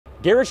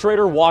Garrett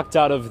Shrader walked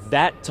out of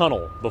that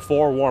tunnel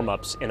before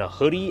warm-ups in a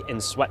hoodie and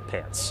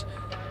sweatpants.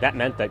 That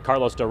meant that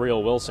Carlos Del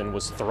Rio-Wilson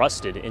was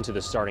thrusted into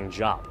the starting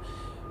job.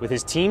 With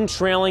his team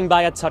trailing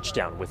by a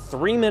touchdown with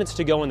 3 minutes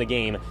to go in the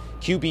game,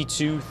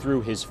 QB2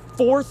 threw his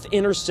 4th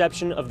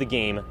interception of the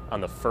game on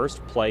the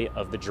first play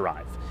of the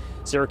drive.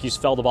 Syracuse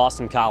fell to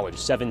Boston College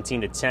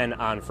 17-10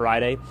 on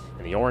Friday,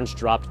 and the Orange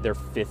dropped their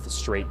 5th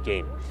straight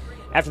game.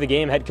 After the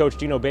game, head coach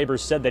Dino Babers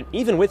said that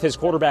even with his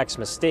quarterback's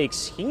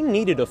mistakes, he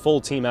needed a full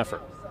team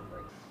effort.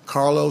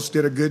 Carlos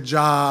did a good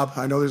job.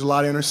 I know there's a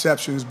lot of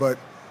interceptions, but,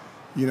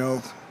 you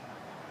know,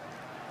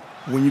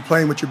 when you're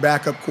playing with your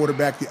backup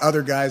quarterback, the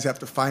other guys have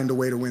to find a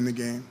way to win the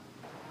game.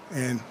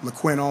 And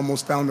LeQuinn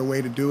almost found a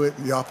way to do it.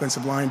 The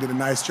offensive line did a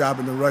nice job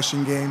in the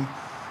rushing game.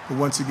 But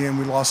once again,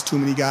 we lost too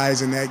many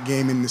guys in that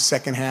game. In the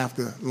second half,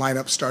 the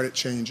lineup started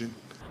changing.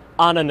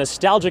 On a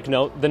nostalgic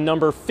note, the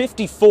number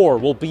 54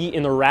 will be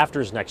in the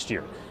rafters next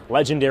year.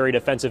 Legendary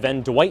defensive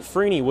end Dwight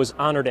Freeney was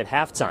honored at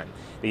halftime.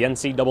 The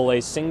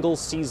NCAA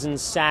single-season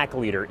sack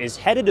leader is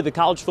headed to the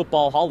College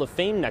Football Hall of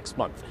Fame next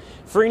month.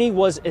 Freeney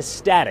was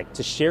ecstatic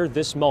to share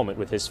this moment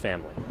with his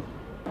family.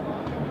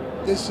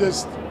 It's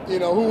just, you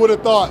know, who would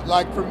have thought?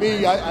 Like for me,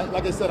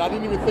 like I said, I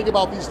didn't even think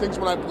about these things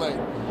when I played.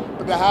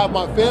 But to have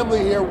my family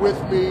here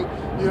with me,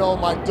 you know,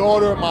 my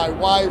daughter, my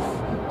wife,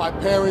 my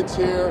parents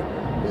here,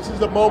 this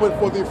is a moment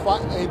for the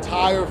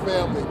entire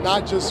family,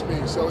 not just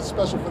me. So it's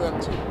special for them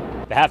too.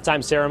 The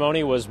halftime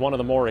ceremony was one of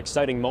the more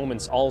exciting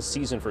moments all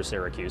season for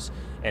Syracuse.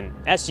 And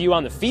SU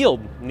on the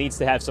field needs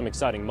to have some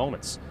exciting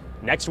moments.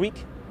 Next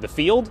week, the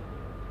field,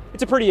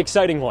 it's a pretty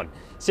exciting one.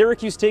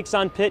 Syracuse takes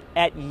on Pitt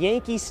at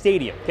Yankee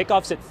Stadium.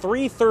 Kickoff's at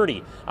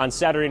 3:30 on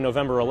Saturday,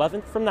 November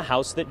 11th from the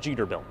house that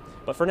Jeter built.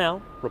 But for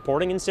now,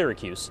 reporting in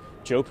Syracuse,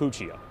 Joe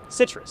Puccio,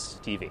 Citrus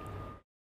TV.